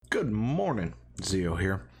Good morning, Zio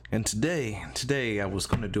here. And today I was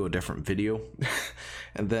going to do a different video,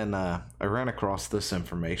 and then I ran across this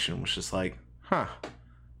information, which is like,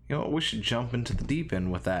 we should jump into the deep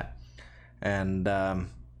end with that. And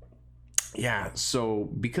so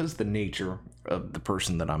because the nature of the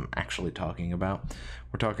person that I'm actually talking about,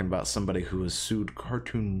 we're talking about somebody who has sued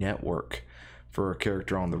Cartoon Network for a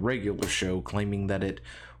character on the regular show, claiming that it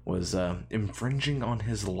was infringing on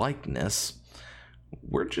his likeness.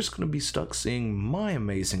 We're just going to be stuck seeing my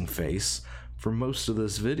amazing face for most of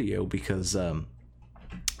this video because, I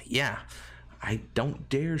don't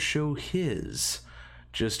dare show his,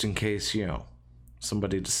 just in case,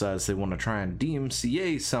 somebody decides they want to try and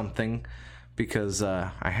DMCA something because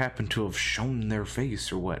I happen to have shown their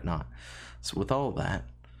face or whatnot. So with all that,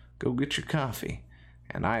 go get your coffee.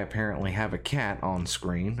 And I apparently have a cat on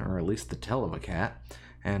screen, or at least the tail of a cat,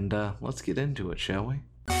 and let's get into it, shall we?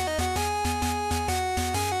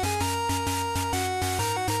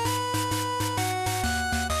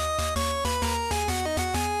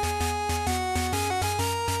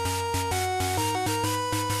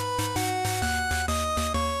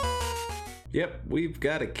 Yep, we've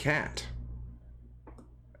got a cat.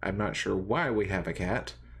 I'm not sure why we have a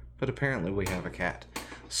cat, but apparently we have a cat.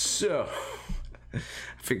 So, I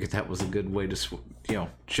figured that was a good way to,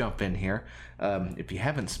 jump in here. If you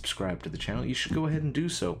haven't subscribed to the channel, you should go ahead and do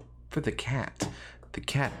so for the cat. The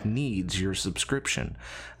cat needs your subscription.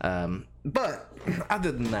 But,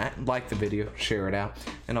 other than that, like the video, share it out,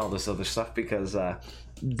 and all this other stuff, because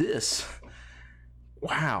this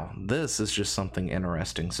is just something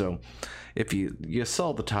interesting. So if you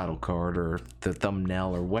saw the title card or the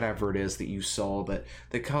thumbnail or whatever it is that you saw that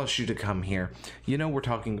caused you to come here, we're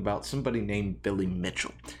talking about somebody named Billy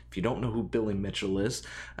Mitchell. If you don't know who Billy Mitchell is,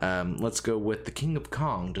 let's go with the King of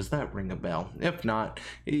Kong. Does that ring a bell? If not,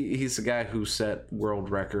 he's the guy who set world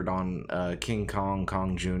record on King Kong,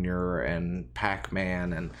 Kong Jr., and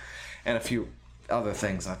Pac-Man, and a few other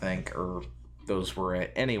things, I think, or those were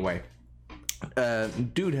it. Anyway,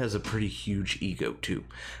 dude has a pretty huge ego too.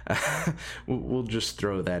 We'll just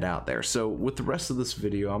throw that out there. So with the rest of this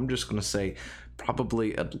video, I'm just going to say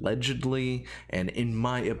probably allegedly, and in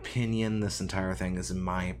my opinion. This entire thing is in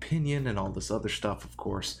my opinion, and all this other stuff, of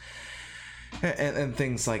course, and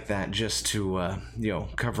things like that, just to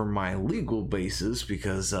cover my legal bases,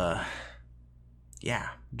 because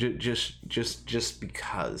just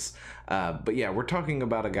because. But yeah, we're talking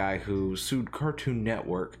about a guy who sued Cartoon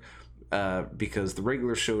Network because the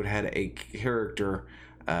regular show had a character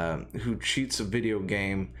who cheats a video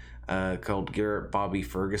game called Garrett Bobby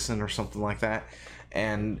Ferguson or something like that,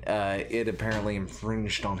 and it apparently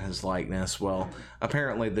infringed on his likeness. Well,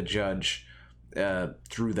 apparently the judge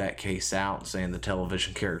threw that case out, saying the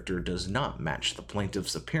television character does not match the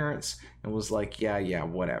plaintiff's appearance, and was like, yeah,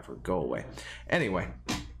 whatever, go away. Anyway,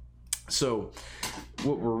 so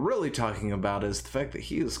what we're really talking about is the fact that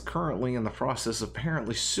he is currently in the process of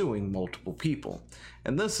apparently suing multiple people.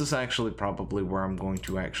 And this is actually probably where I'm going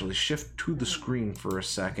to actually shift to the screen for a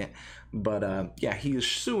second. But he is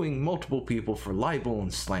suing multiple people for libel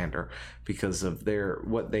and slander because of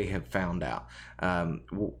what they have found out.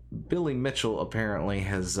 Billy Mitchell apparently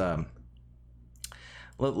has,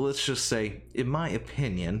 let's just say, in my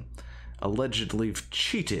opinion, allegedly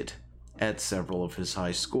cheated at several of his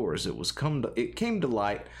high scores. It came to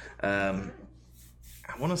light, I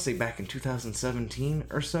want to say back in 2017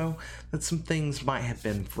 or so, that some things might have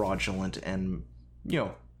been fraudulent and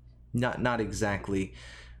not exactly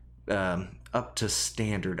up to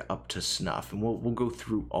standard, up to snuff, and we'll go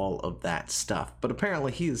through all of that stuff. But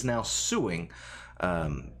apparently he is now suing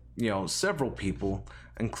several people,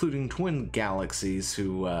 including Twin Galaxies,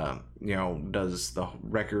 who does the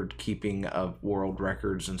record keeping of world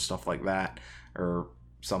records and stuff like that, or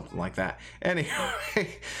something like that.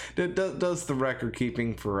 Anyway, does the record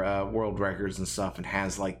keeping for world records and stuff, and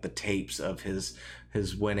has like the tapes of his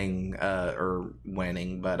beating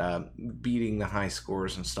the high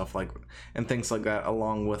scores and stuff and things like that,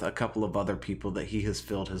 along with a couple of other people that he has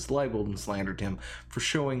felt has libeled and slandered him for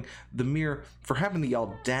having the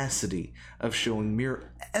audacity of showing mere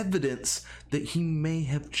evidence that he may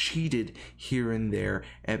have cheated here and there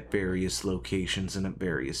at various locations and at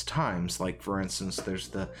various times. Like, for instance, there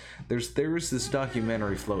is this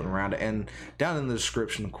documentary floating around, and down in the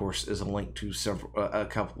description, of course, is a link to a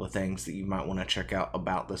couple of things that you might want to check out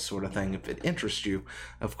about this sort of thing if it interests you,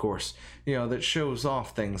 of course, that shows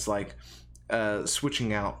off things like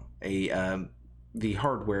switching out the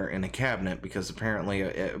hardware in a cabinet, because apparently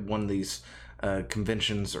at one of these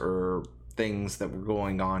conventions or things that were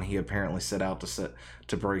going on, he apparently set out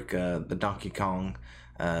to break the Donkey Kong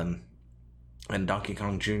and Donkey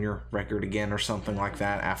Kong Jr. record again or something like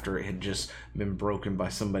that after it had just been broken by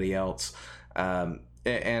somebody else.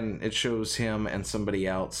 And it shows him and somebody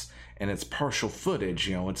else, and it's partial footage.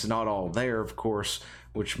 It's not all there, of course,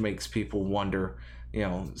 which makes people wonder,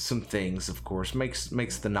 some things, of course, makes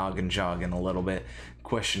the noggin jogging a little bit,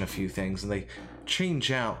 question a few things. And they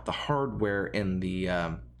change out the hardware in the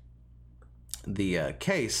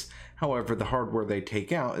case. However, the hardware they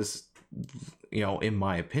take out is, in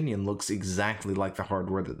my opinion, looks exactly like the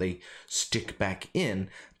hardware that they stick back in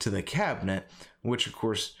to the cabinet, which of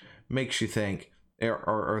course makes you think,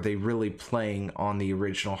 are they really playing on the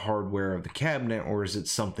original hardware of the cabinet, or is it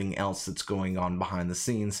something else that's going on behind the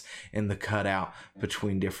scenes in the cutout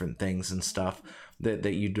between different things and stuff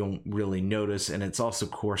that you don't really notice? And it's also,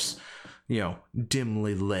 of course,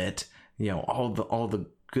 dimly lit, all the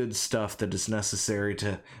good stuff that is necessary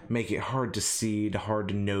to make it hard to see, hard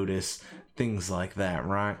to notice, things like that,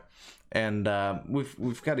 right? And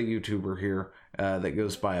we've got a YouTuber here that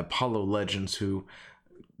goes by Apollo Legends, who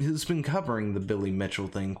has been covering the Billy Mitchell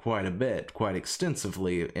thing quite a bit, quite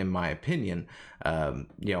extensively, in my opinion.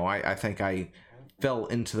 I think I fell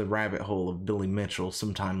into the rabbit hole of Billy Mitchell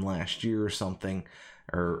sometime last year or something,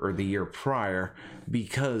 or the year prior,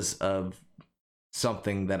 because of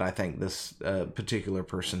something that I think this particular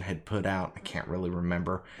person had put out. I can't really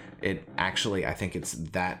remember it. Actually, I think it's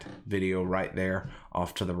that video right there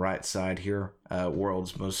off to the right side here,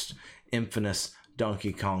 world's most infamous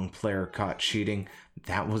Donkey Kong player caught cheating.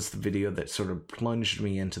 That was the video that sort of plunged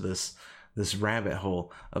me into this rabbit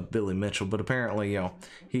hole of Billy Mitchell. But apparently,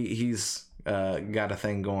 he's got a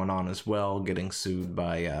thing going on as well, getting sued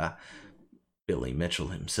by Billy Mitchell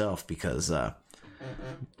himself, because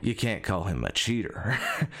you can't call him a cheater.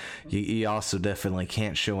 You also definitely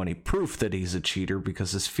can't show any proof that he's a cheater,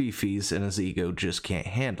 because his fifis and his ego just can't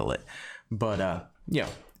handle it. But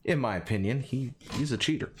in my opinion, he's a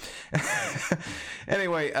cheater.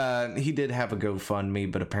 Anyway, he did have a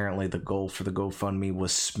GoFundMe, but apparently the goal for the GoFundMe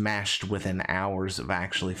was smashed within hours of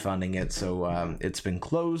actually funding it, so it's been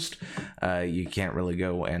closed. You can't really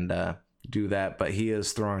go and do that, but he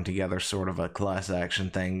is throwing together sort of a class action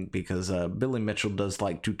thing, because Billy Mitchell does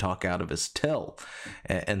like to talk out of his tail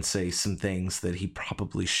and say some things that he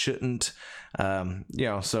probably shouldn't.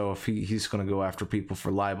 So if he's going to go after people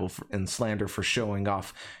for libel and slander for showing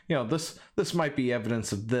off, this might be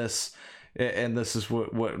evidence of this, and this is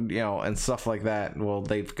what and stuff like that. Well,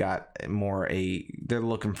 they've got they're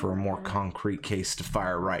looking for a more concrete case to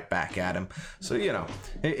fire right back at him. So,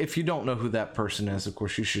 if you don't know who that person is, of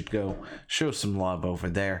course, you should go show some love over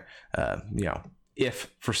there.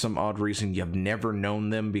 If for some odd reason you've never known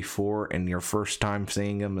them before and your first time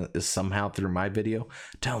seeing them is somehow through my video,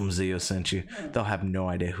 tell them Zio sent you. They'll have no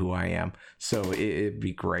idea who I am. So it'd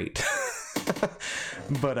be great.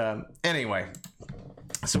 But anyway,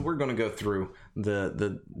 so we're going to go through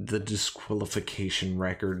the disqualification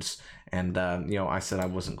records, and I said I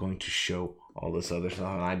wasn't going to show all this other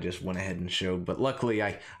stuff, and I just went ahead and showed. But luckily,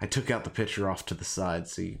 I took out the picture off to the side,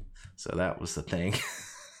 so that was the thing.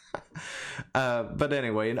 But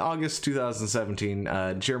anyway, in August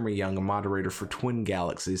 2017, Jeremy Young, a moderator for Twin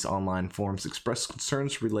Galaxies online forums, expressed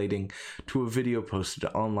concerns relating to a video posted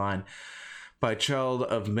online by child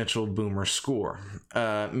of Mitchell Boomer Score.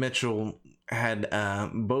 Mitchell had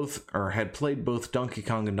played both Donkey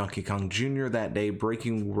Kong and Donkey Kong Jr. that day,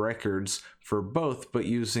 breaking records for both, but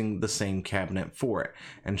using the same cabinet for it,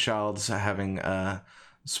 and Childs having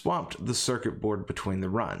swapped the circuit board between the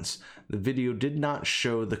runs. The video did not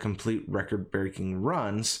show the complete record-breaking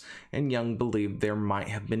runs, and Young believed there might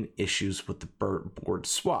have been issues with the board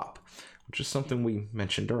swap, which is something we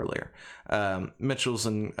mentioned earlier. Mitchell's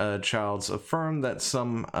and Childs affirmed that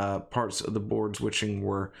some parts of the board switching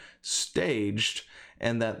were staged,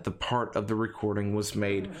 and that the part of the recording was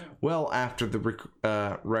made well after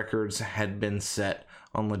the records had been set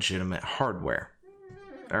on legitimate hardware.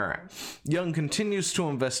 Alright. Young continues to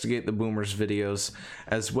investigate the Boomers videos,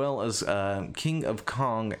 as well as King of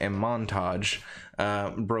Kong and Montage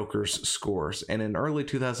brokers' scores, and in early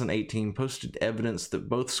 2018 posted evidence that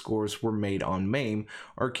both scores were made on MAME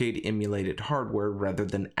arcade emulated hardware rather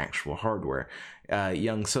than actual hardware.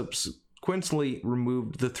 Young subsequently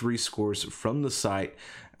removed the 3 scores from the site,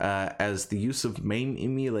 as the use of MAME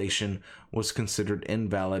emulation was considered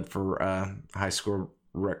invalid for high score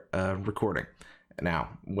recording.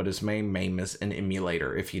 Now, what is MAME? MAME is an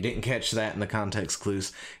emulator. If you didn't catch that in the context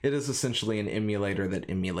clues, it is essentially an emulator that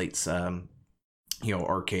emulates,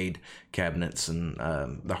 arcade cabinets and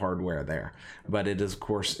the hardware there. But it, of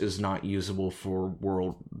course, is not usable for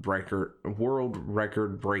world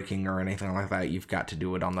record breaking or anything like that. You've got to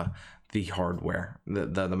do it on the hardware,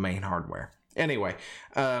 the main hardware. Anyway,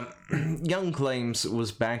 Young claims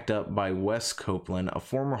was backed up by Wes Copeland, a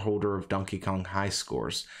former holder of Donkey Kong high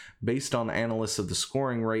scores. Based on analysis of the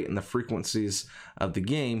scoring rate and the frequencies of the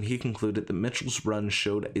game, he concluded that Mitchell's run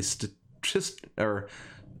showed a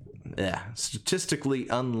statistically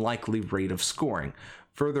unlikely rate of scoring.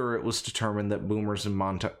 Further, it was determined that Boomers and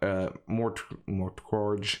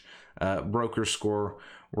Mortgage Broker's score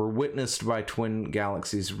were witnessed by Twin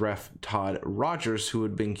Galaxies ref Todd Rogers, who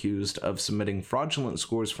had been accused of submitting fraudulent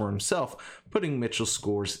scores for himself, putting Mitchell's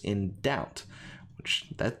scores in doubt. Which,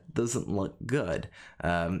 that doesn't look good.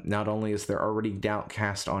 Not only is there already doubt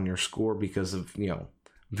cast on your score because of,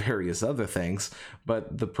 various other things,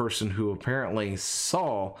 but the person who apparently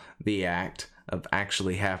saw the act of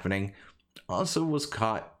actually happening also was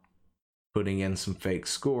caught putting in some fake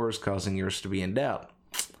scores, causing yours to be in doubt.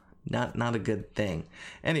 Not a good thing.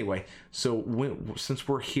 Anyway, so since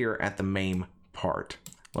we're here at the main part,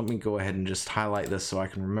 let me go ahead and just highlight this so I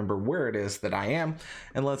can remember where it is that I am,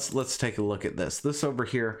 and let's take a look at this. This over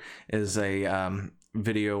here is a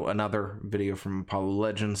another video from Apollo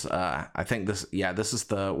Legends. I think this is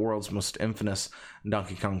the world's most infamous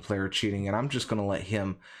Donkey Kong player cheating, and I'm just gonna let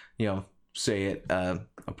him, say it.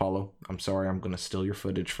 Apollo, I'm sorry, I'm gonna steal your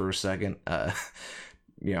footage for a second.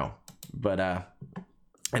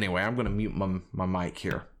 Anyway, I'm gonna mute my mic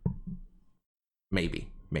here. Maybe.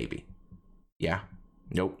 Yeah.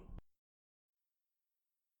 Nope.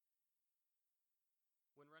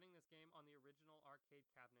 When running this game on the original arcade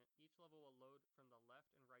cabinet, each level will load from the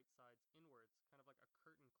left and right sides inwards, kind of like a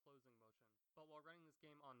curtain closing motion. But while running this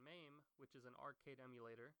game on MAME, which is an arcade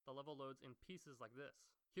emulator, the level loads in pieces like this.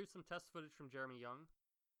 Here's some test footage from Jeremy Young.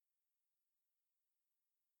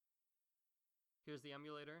 Here's the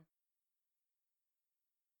emulator.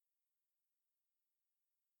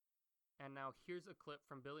 And now here's a clip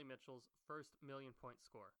from Billy Mitchell's first million-point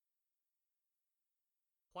score.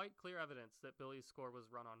 Quite clear evidence that Billy's score was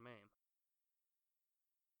run on MAME.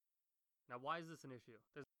 Now, why is this an issue?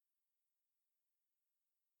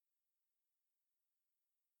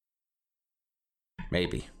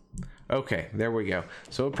 Maybe. Okay, there we go.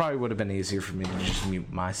 So it probably would have been easier for me to just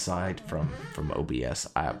mute my side from OBS.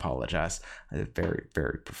 I apologize. I'm very,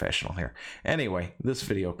 very professional here. Anyway, this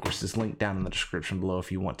video, of course, is linked down in the description below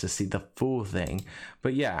if you want to see the full thing.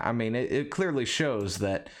 But yeah, I mean, it clearly shows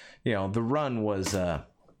that, the run was the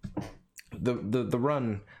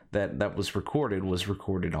run that was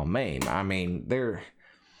recorded on MAME. I mean,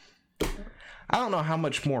 I don't know how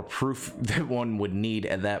much more proof that one would need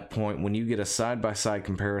at that point when you get a side-by-side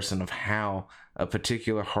comparison of how a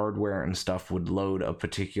particular hardware and stuff would load a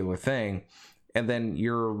particular thing, and then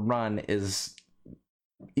your run is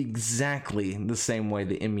exactly the same way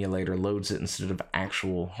the emulator loads it instead of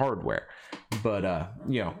actual hardware. But,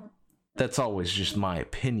 that's always just my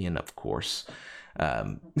opinion, of course.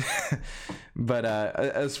 But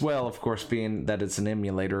as well, of course, being that it's an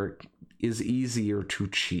emulator, it is easier to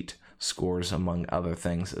cheat scores among other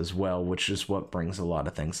things as well, which is what brings a lot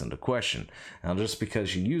of things into question. Now, just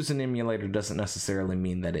because you use an emulator doesn't necessarily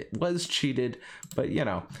mean that it was cheated, but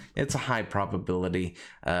it's a high probability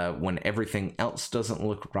when everything else doesn't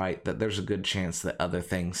look right that there's a good chance that other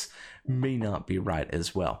things may not be right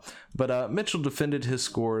as well. But Mitchell defended his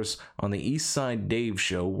scores on the East Side Dave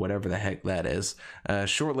show, whatever the heck that is,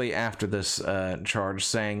 shortly after this charge,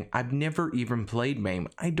 saying, "I've never even played MAME.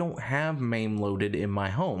 I don't have MAME loaded in my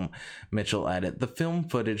home." Mitchell added, "The film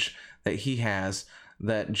footage that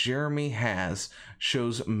Jeremy has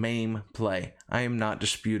shows MAME play. I am not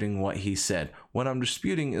disputing what he said. What I'm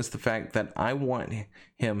disputing is the fact that I want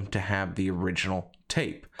him to have the original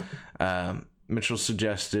tape." Mitchell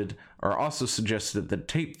also suggested that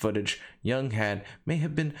tape footage Young had may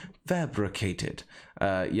have been fabricated.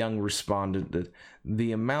 Young responded that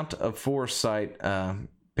the amount of foresight,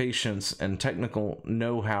 patience, and technical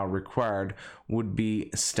know-how required would be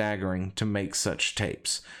staggering to make such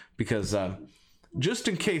tapes. Because, just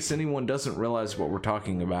in case anyone doesn't realize what we're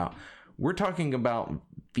talking about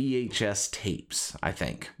VHS tapes, I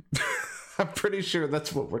think. I'm pretty sure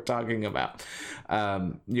that's what we're talking about.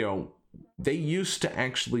 They used to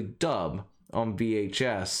actually dub on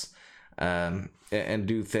VHS and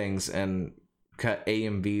do things and cut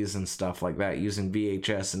AMVs and stuff like that using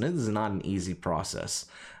VHS, and it is not an easy process.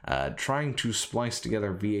 Trying to splice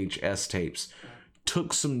together VHS tapes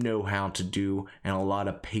took some know-how to do and a lot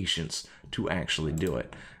of patience to actually do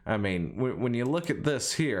it. I mean, when you look at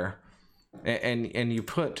this here and you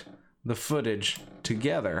put the footage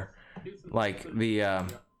together, like the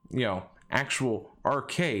actual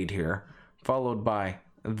arcade here, followed by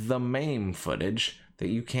the MAME footage that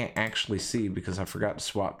you can't actually see because I forgot to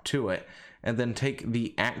swap to it, and then take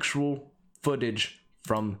the actual footage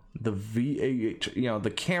from the VAH,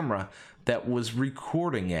 the camera that was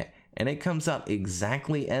recording it, and it comes out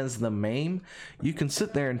exactly as the MAME. You can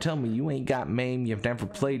sit there and tell me you ain't got MAME, you've never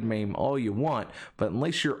played MAME all you want, but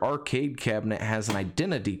unless your arcade cabinet has an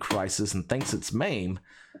identity crisis and thinks it's MAME,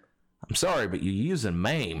 I'm sorry, but you're using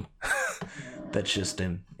MAME. That's just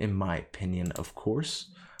in my opinion, of course.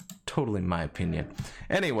 Totally my opinion.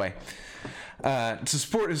 Anyway, to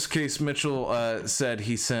support his case, Mitchell said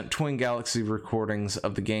he sent Twin Galaxy recordings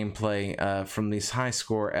of the gameplay from these high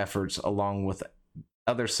score efforts, along with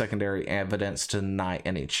other secondary evidence to deny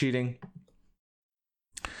any cheating.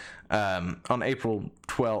 On April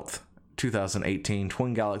 12th, 2018,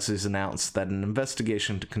 Twin Galaxies announced that an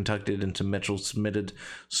investigation conducted into Mitchell's submitted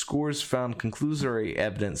scores found conclusory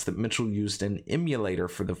evidence that Mitchell used an emulator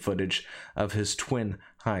for the footage of his two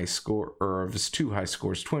high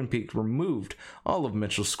scores. Twin Peaks removed all of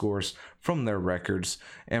Mitchell's scores from their records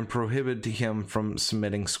and prohibited him from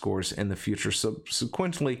submitting scores in the future.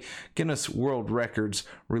 Subsequently, Guinness World Records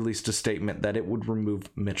released a statement that it would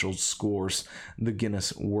remove Mitchell's scores. The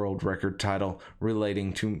Guinness World Record title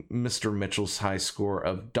relating to Mr. Mitchell's high score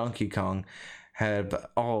of Donkey Kong have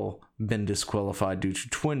all been disqualified due to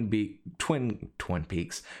Twin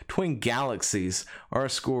Galaxies are a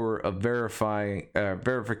score of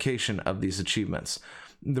verification of these achievements.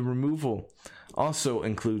 The removal also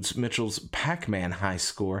includes Mitchell's Pac-Man high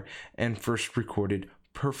score and first recorded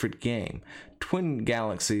perfect game. Twin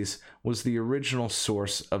Galaxies was the original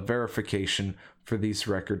source of verification for these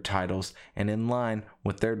record titles, and in line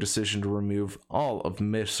with their decision to remove all of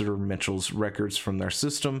Mr. Mitchell's records from their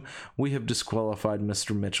system, we have disqualified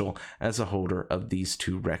Mr. Mitchell as a holder of these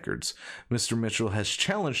two records. Mr. Mitchell has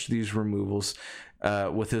challenged these removals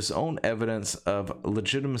with his own evidence of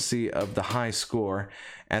legitimacy of the high score.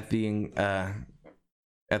 At the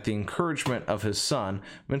encouragement of his son,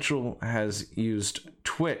 Mitchell has used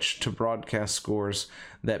Twitch to broadcast scores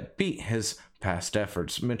that beat his past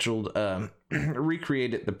efforts. Mitchell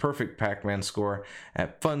recreated the perfect Pac-Man score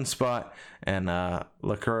at FunSpot and I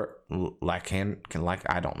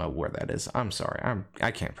don't know where that is. I'm sorry,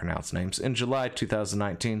 I can't pronounce names. In July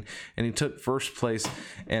 2019, and he took first place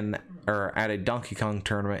at a Donkey Kong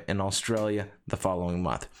tournament in Australia the following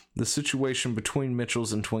month. The situation between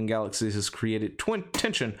Mitchell's and Twin Galaxies has created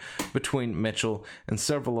tension between Mitchell and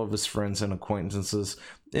several of his friends and acquaintances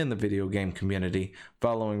in the video game community,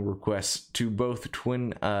 following requests to both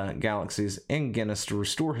Twin Galaxies and Guinness to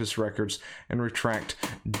restore his records and retract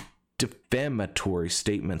defamatory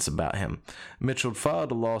statements about him. Mitchell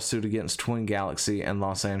filed a lawsuit against Twin Galaxy in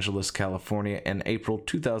Los Angeles, California in April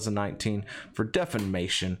 2019 for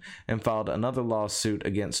defamation, and filed another lawsuit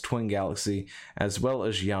against Twin Galaxy as well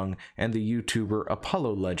as Young and the YouTuber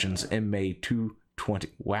Apollo Legends in May 2020.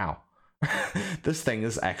 Wow. This thing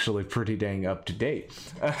is actually pretty dang up to date.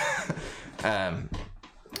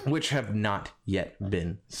 Which have not yet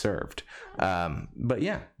been served. But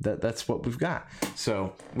yeah, that's what we've got.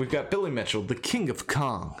 So we've got Billy Mitchell, the King of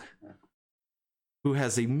Kong, who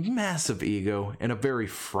has a massive ego and a very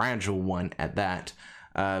fragile one at that,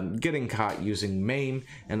 getting caught using MAME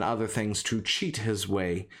and other things to cheat his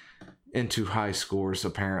way into high scores.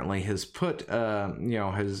 Apparently has put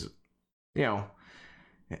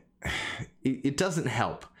it doesn't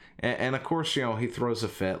help. And of course, he throws a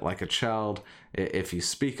fit like a child if you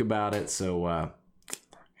speak about it. So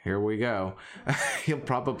here we go. He'll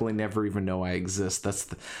probably never even know I exist.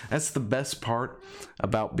 That's the best part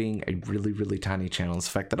about being a really, really tiny channel. Is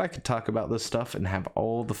the fact that I could talk about this stuff and have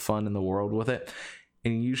all the fun in the world with it.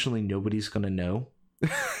 And usually nobody's going to know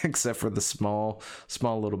except for the small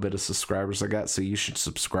little bit of subscribers I got. So you should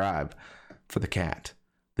subscribe for the cat.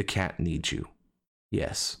 The cat needs you.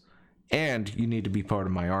 Yes. And you need to be part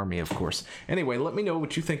of my army, of course. Anyway, let me know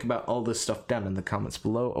what you think about all this stuff down in the comments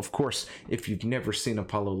below. Of course, if you've never seen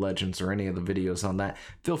Apollo Legends or any of the videos on that,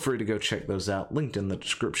 feel free to go check those out. Linked in the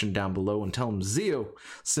description down below. And tell him Zio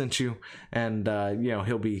sent you. And,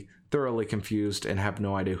 he'll be thoroughly confused and have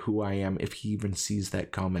no idea who I am if he even sees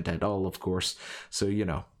that comment at all, of course. So,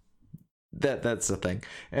 that's the thing.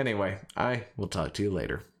 Anyway, I will talk to you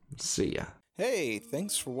later. See ya. Hey,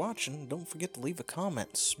 thanks for watching. Don't forget to leave a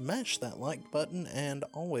comment, smash that like button, and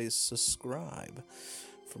always subscribe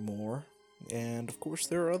for more. And of course,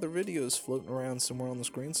 there are other videos floating around somewhere on the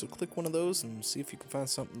screen, so click one of those and see if you can find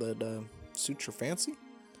something that suits your fancy.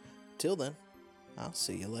 Till then, I'll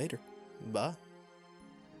see you later. Bye.